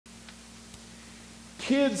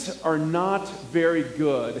Kids are not very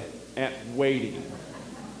good at waiting.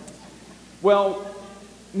 Well,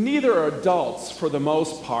 neither are adults for the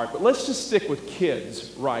most part, but let's just stick with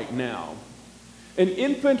kids right now. An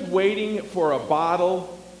infant waiting for a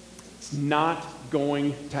bottle is not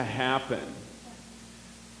going to happen.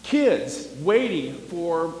 Kids waiting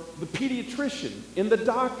for the pediatrician in the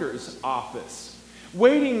doctor's office,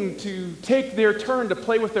 waiting to take their turn to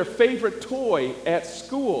play with their favorite toy at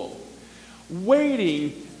school,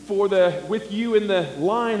 waiting with you in the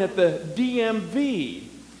line at the DMV,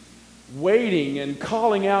 waiting and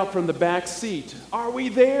calling out from the back seat, "Are we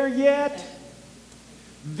there yet?"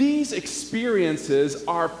 These experiences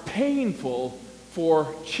are painful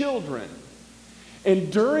for children.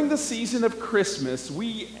 And during the season of Christmas,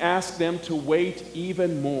 we ask them to wait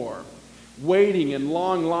even more, waiting in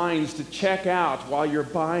long lines to check out while you're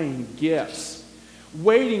buying gifts,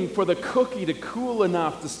 waiting for the cookie to cool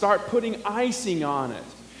enough to start putting icing on it,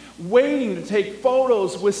 waiting to take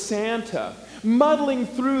photos with Santa, muddling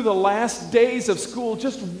through the last days of school,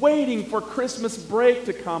 just waiting for Christmas break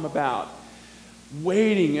to come about,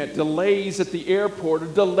 waiting at delays at the airport or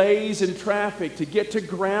delays in traffic to get to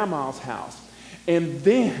grandma's house. And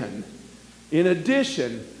then, in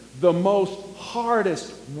addition, the most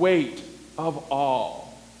hardest wait of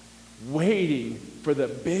all, waiting for the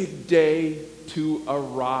big day to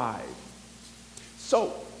arrive.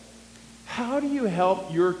 So, how do you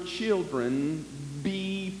help your children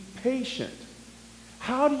be patient?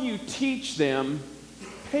 How do you teach them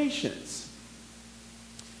patience?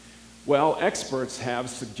 Well, experts have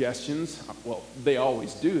suggestions. Well, they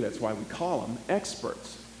always do. That's why we call them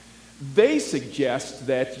experts. They suggest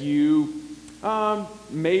that you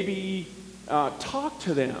maybe talk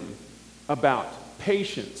to them about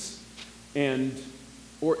patience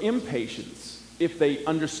or impatience if they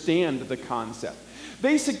understand the concept.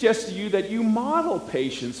 They suggest to you that you model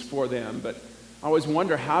patience for them, but I always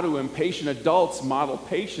wonder, how do impatient adults model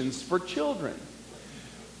patience for children?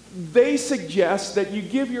 They suggest that you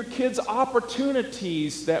give your kids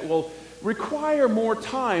opportunities that will require more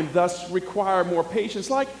time, thus require more patience,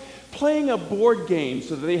 like playing a board game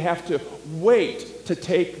so that they have to wait to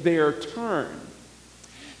take their turn.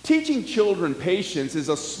 Teaching children patience is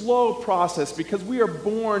a slow process because we are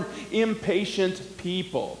born impatient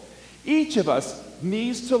people. Each of us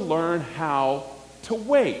needs to learn how to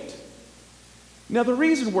wait. Now, the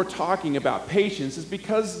reason we're talking about patience is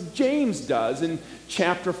because James does in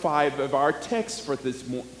chapter 5 of our text for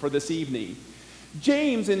this evening.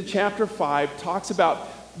 James in chapter 5 talks about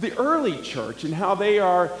the early church and how they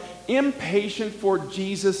are impatient for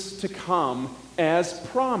Jesus to come as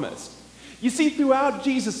promised. You see, throughout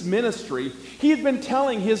Jesus' ministry, he had been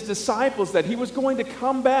telling his disciples that he was going to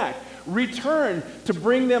come back, return to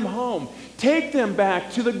bring them home, take them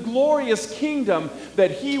back to the glorious kingdom that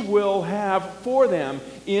he will have for them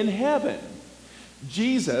in heaven.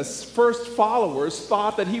 Jesus' first followers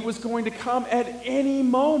thought that he was going to come at any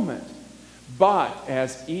moment. But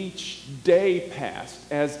as each day passed,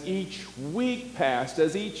 as each week passed,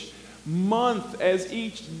 as each month, as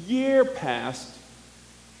each year passed,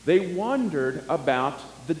 they wondered about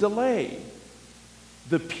the delay.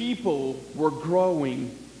 The people were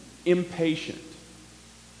growing impatient.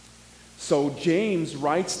 So James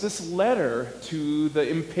writes this letter to the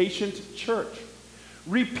impatient church.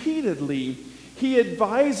 Repeatedly, he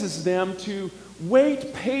advises them to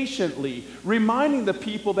wait patiently, reminding the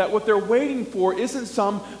people that what they're waiting for isn't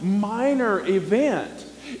some minor event.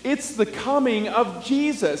 It's the coming of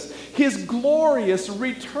Jesus, his glorious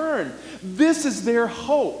return. This is their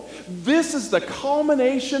hope. This is the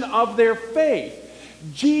culmination of their faith.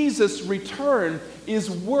 Jesus' return is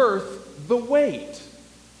worth the wait.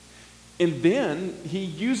 And then he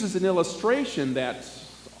uses an illustration that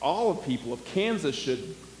all people of Kansas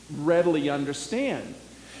should readily understand.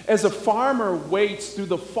 As a farmer waits through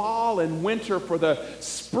the fall and winter for the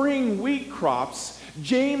spring wheat crops,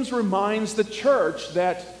 James reminds the church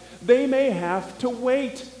that they may have to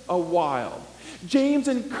wait a while. James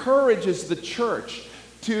encourages the church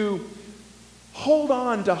to hold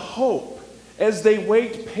on to hope as they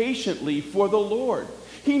wait patiently for the Lord.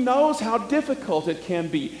 He knows how difficult it can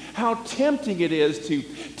be, how tempting it is to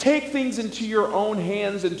take things into your own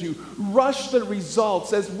hands and to rush the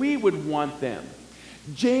results as we would want them.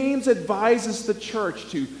 James advises the church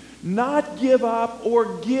to not give up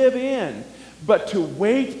or give in, but to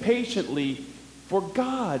wait patiently for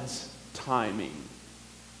God's timing.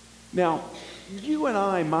 Now, you and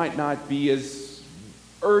I might not be as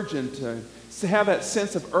urgent to have that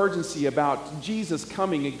sense of urgency about Jesus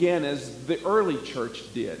coming again as the early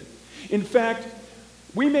church did. In fact,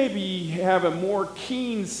 We maybe have a more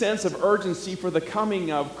keen sense of urgency for the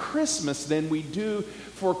coming of Christmas than we do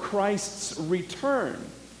for Christ's return.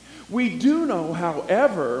 We do know,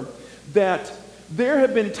 however, that there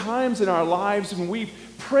have been times in our lives when we've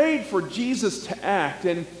prayed for Jesus to act,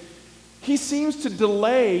 and he seems to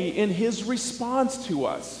delay in his response to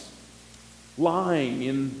us. Lying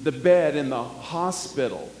in the bed in the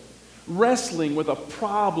hospital, wrestling with a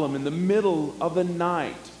problem in the middle of the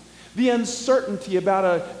night, the uncertainty about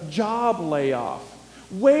a job layoff,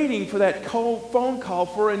 waiting for that phone call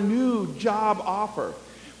for a new job offer.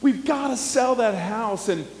 We've got to sell that house,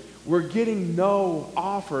 and we're getting no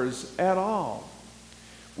offers at all.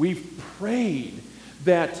 We've prayed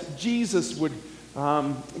that Jesus would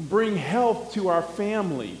bring health to our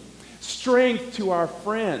family, strength to our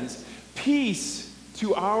friends, peace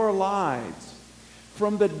to our lives.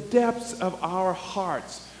 From the depths of our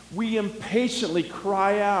hearts, we impatiently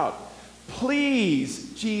cry out, "Please,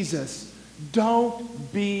 Jesus,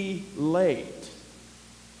 don't be late."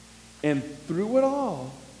 And through it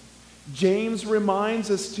all, James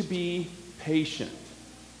reminds us to be patient.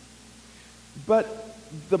 But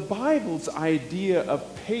the Bible's idea of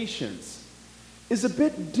patience is a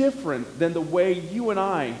bit different than the way you and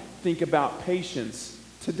I think about patience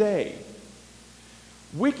today.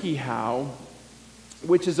 WikiHow,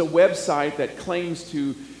 which is a website that claims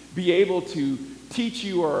to be able to teach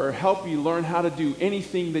you or help you learn how to do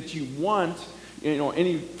anything that you want,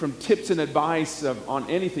 from tips and advice on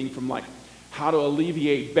anything from like how to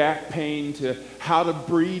alleviate back pain to how to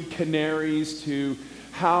breed canaries to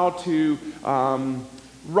how to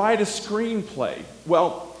write a screenplay.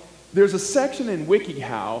 Well, there's a section in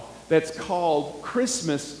WikiHow that's called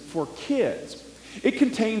Christmas for Kids. It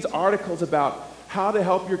contains articles about how to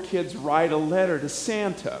help your kids write a letter to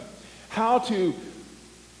Santa, how to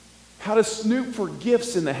snoop for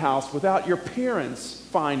gifts in the house without your parents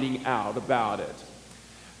finding out about it,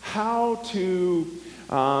 how to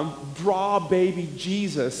draw baby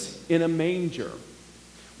Jesus in a manger.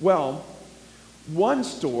 Well, one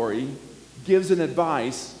story gives an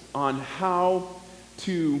advice on how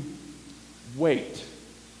to wait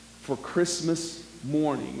for Christmas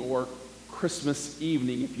morning or Christmas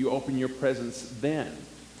evening if you open your presents then.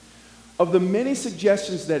 Of the many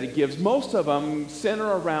suggestions that it gives, most of them center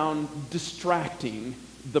around distracting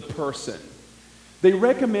the person. They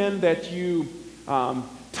recommend that you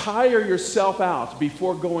tire yourself out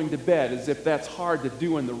before going to bed, as if that's hard to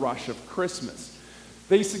do in the rush of Christmas.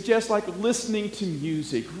 They suggest like listening to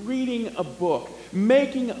music, reading a book,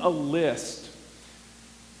 making a list,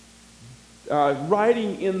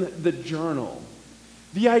 writing in the journal.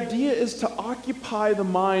 The idea is to occupy the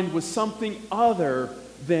mind with something other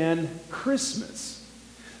than Christmas.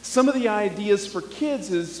 Some of the ideas for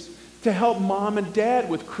kids is to help mom and dad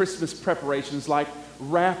with Christmas preparations like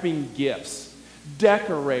wrapping gifts,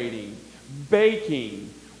 decorating, baking,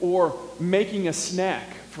 or making a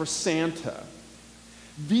snack for Santa.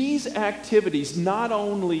 These activities not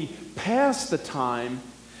only pass the time,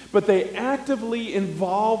 but they actively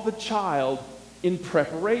involve the child in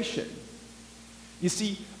preparation. You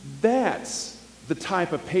see, that's the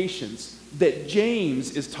type of patience that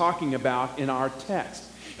James is talking about in our text.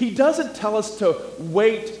 He doesn't tell us to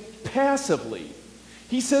wait passively.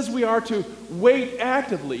 He says we are to wait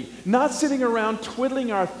actively, not sitting around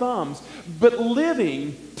twiddling our thumbs, but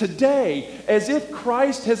living today as if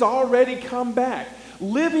Christ has already come back,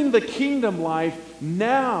 living the kingdom life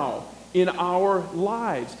now in our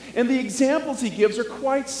lives. And the examples he gives are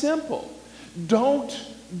quite simple. Don't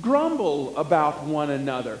grumble about one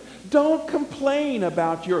another. Don't complain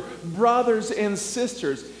about your brothers and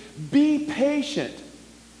sisters. Be patient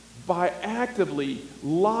by actively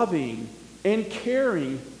loving and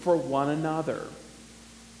caring for one another.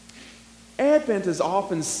 Advent is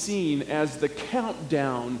often seen as the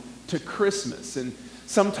countdown to Christmas, and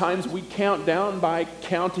sometimes we count down by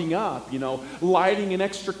counting up, lighting an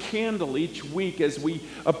extra candle each week as we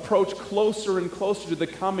approach closer and closer to the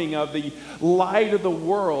coming of the light of the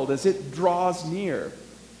world as it draws near.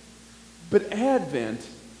 But Advent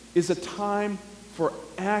is a time for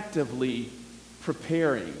actively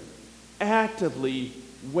preparing, actively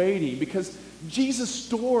waiting, because Jesus'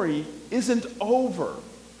 story isn't over.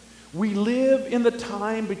 We live in the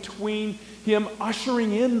time between him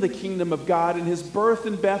ushering in the kingdom of God and his birth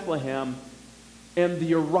in Bethlehem and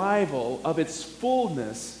the arrival of its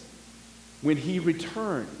fullness when he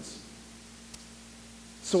returns.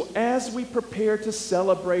 So as we prepare to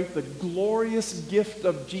celebrate the glorious gift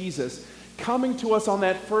of Jesus coming to us on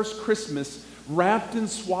that first Christmas, wrapped in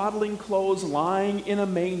swaddling clothes, lying in a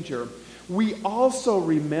manger, we also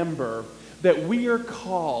remember that we are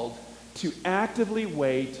called to actively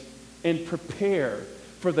wait and prepare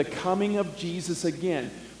for the coming of Jesus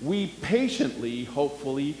again. We patiently,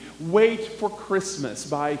 hopefully, wait for Christmas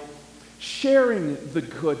by sharing the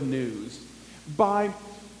good news, by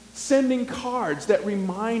sending cards that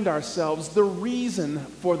remind ourselves the reason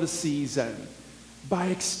for the season, by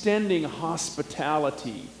extending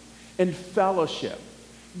hospitality and fellowship,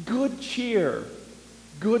 good cheer,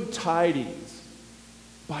 good tidings,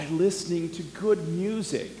 by listening to good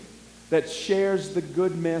music that shares the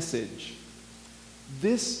good message.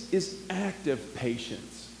 This is active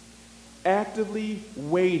patience, actively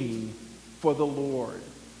waiting for the Lord.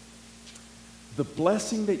 The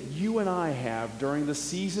blessing that you and I have during the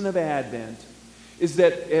season of Advent is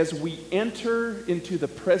that as we enter into the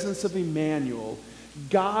presence of Emmanuel,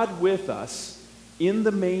 God with us in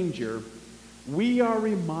the manger, we are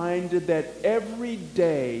reminded that every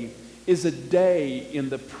day is a day in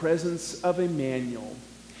the presence of Emmanuel.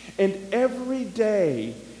 And every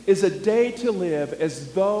day is a day to live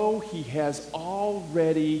as though he has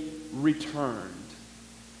already returned.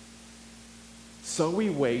 So we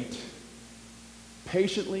wait,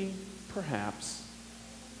 patiently, perhaps,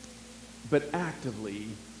 but actively,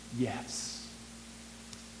 yes.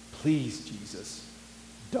 Please, Jesus,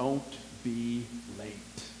 don't be late.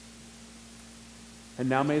 And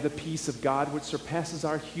now may the peace of God, which surpasses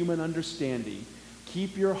our human understanding,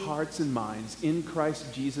 keep your hearts and minds in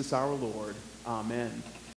Christ Jesus our Lord. Amen.